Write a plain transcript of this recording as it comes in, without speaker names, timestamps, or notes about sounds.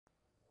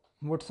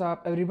What's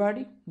up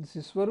everybody, this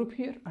is Swarup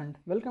here and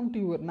welcome to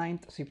your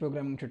 9th C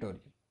programming tutorial.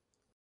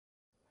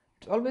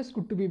 It's always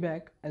good to be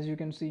back. As you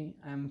can see,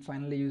 I am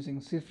finally using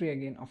C-Free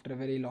again after a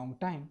very long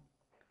time.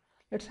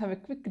 Let's have a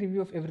quick review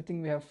of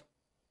everything we have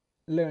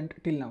learned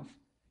till now.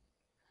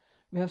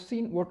 We have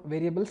seen what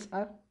variables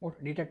are,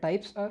 what data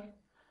types are,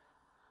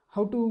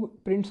 how to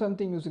print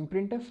something using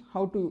printf,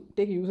 how to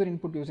take user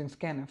input using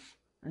scanf,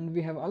 and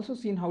we have also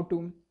seen how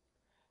to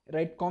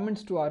write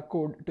comments to our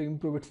code to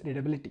improve its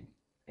readability.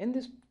 In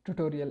this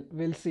tutorial,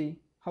 we'll see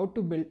how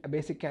to build a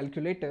basic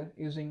calculator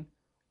using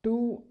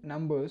two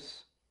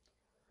numbers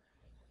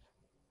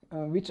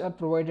which are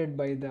provided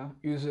by the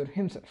user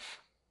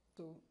himself.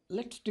 So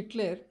let's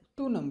declare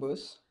two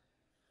numbers.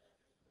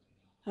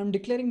 I'm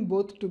declaring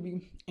both to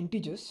be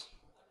integers.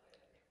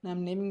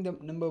 I'm naming them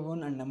number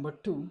 1 and number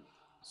 2.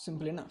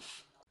 Simple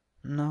enough.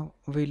 Now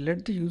we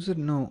let the user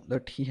know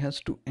that he has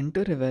to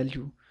enter a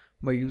value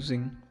by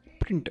using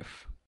printf.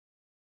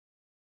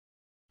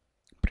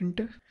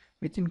 Printf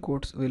within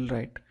quotes will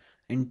write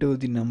enter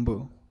the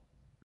number,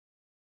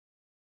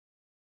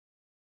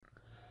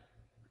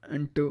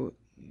 enter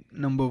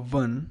number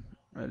 1.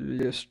 I'll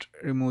just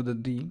remove the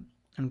 "the"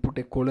 and put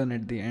a colon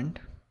at the end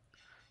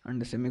and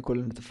a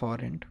semicolon at the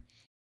far end,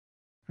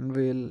 and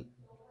we'll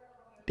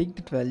take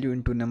that value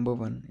into number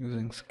 1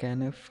 using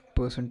scanf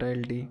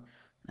 %d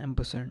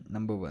ampersand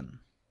number 1.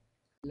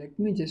 Let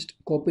me just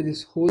copy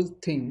this whole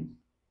thing,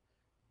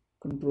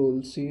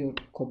 control C or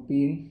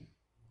copy,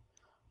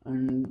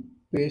 and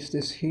paste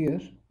this here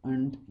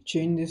and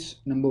change this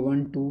number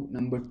 1 to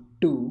number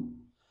 2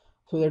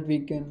 so that we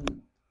can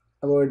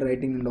avoid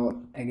writing and all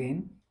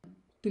again.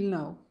 Till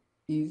now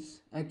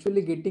is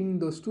actually getting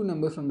those two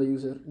numbers from the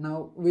user.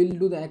 Now we'll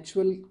do the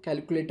actual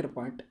calculator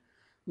part.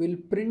 We'll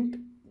print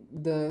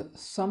the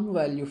sum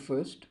value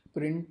first.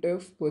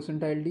 Printf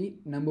 %d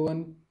number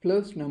 1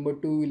 plus number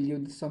 2 will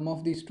give the sum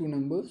of these two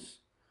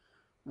numbers.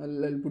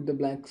 I'll put the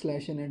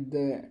 / in at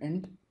the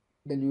end,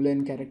 the new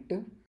line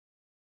character,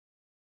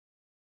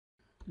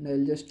 and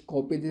I'll just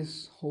copy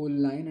this whole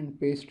line and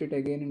paste it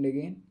again and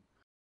again,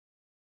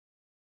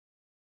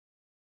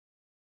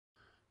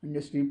 and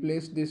just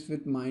replace this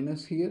with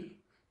minus here,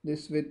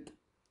 this with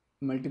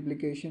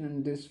multiplication,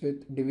 and this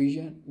with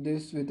division,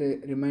 this with a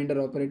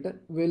remainder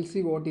operator. We'll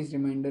see what is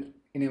remainder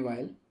in a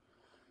while.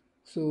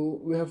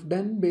 So we have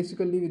done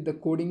basically with the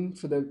coding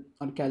for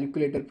our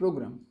calculator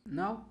program.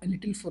 Now a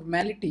little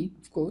formality,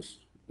 of course,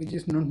 which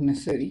is not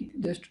necessary,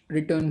 just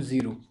return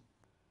 0.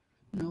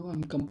 Now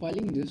I'm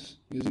compiling this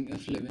using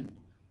F11,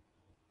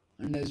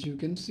 and as you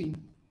can see,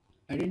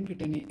 I didn't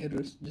get any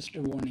errors, just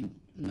a warning.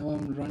 Now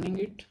I'm running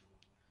it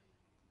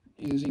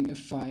using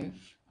F5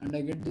 and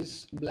I get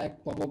this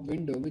black pop-up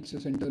window which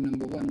says enter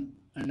number 1,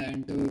 and I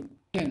enter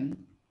 10.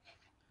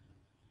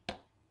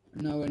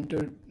 Now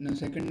enter the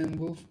second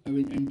number, I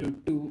will enter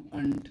 2,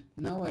 and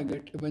now I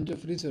get a bunch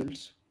of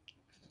results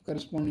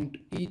corresponding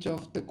to each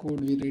of the code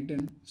we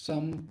written: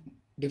 sum,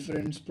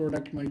 difference,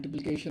 product,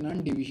 multiplication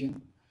and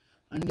division,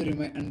 and the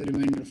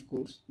remainder, of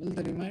course. Well,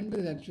 the remainder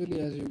is actually,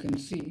 as you can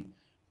see,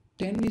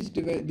 10 is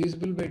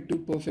divisible by 2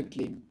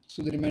 perfectly,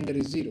 so the remainder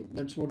is 0.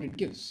 That's what it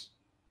gives.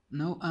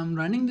 Now I'm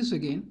running this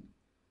again.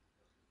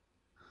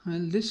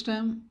 Well, this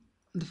time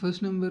the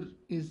first number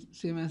is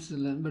same as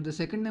 11, but the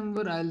second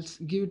number I'll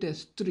give it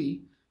as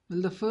 3.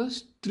 Well, the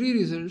first 3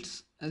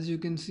 results, as you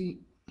can see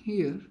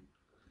here,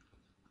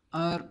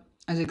 are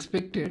as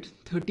expected,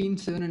 13,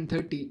 7 and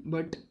 30,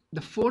 but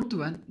the fourth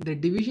one, the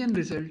division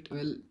result,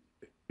 well,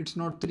 it's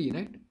not 3,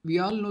 right? We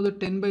all know that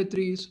 10 by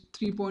 3 is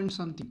 3 point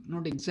something,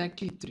 not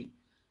exactly 3.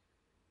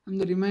 And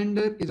the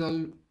remainder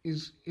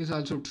is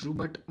also true,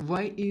 but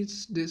why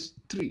is this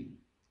 3?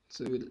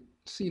 So we'll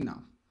see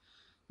now.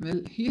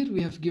 Well, here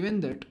we have given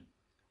that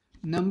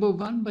number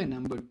 1 by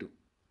number 2.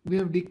 We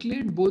have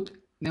declared both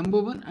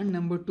number 1 and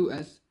number 2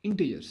 as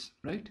integers,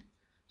 right?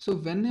 So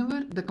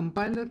whenever the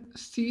compiler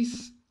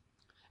sees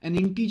an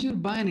integer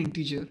by an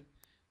integer,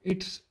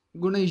 it's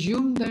going to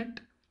assume that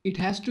it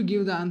has to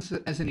give the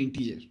answer as an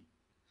integer.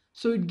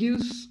 So it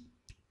gives,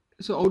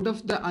 so out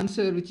of the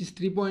answer, which is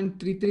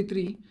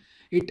 3.333,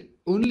 it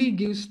only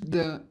gives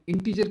the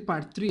integer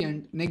part 3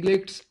 and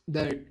neglects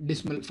the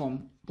decimal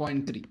form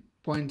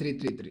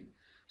 0.333.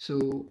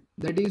 So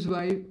that is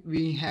why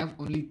we have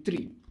only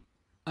 3.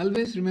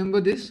 Always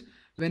remember this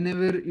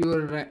whenever you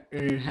are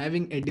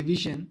having a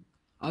division.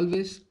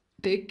 Always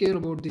take care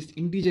about this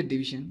integer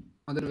division,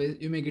 otherwise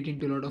you may get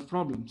into a lot of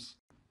problems.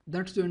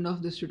 That's the end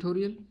of this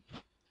tutorial.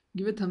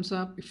 Give a thumbs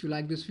up if you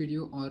like this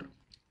video, or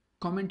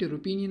comment your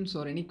opinions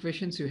or any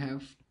questions you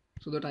have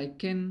so that I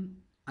can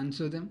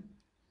answer them.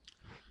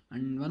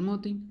 And one more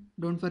thing,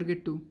 don't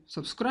forget to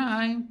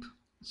subscribe.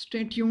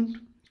 Stay tuned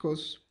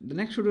because the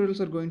next tutorials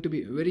are going to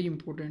be very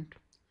important.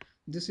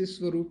 This is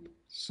Swarup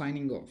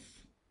signing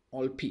off.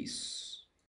 All peace.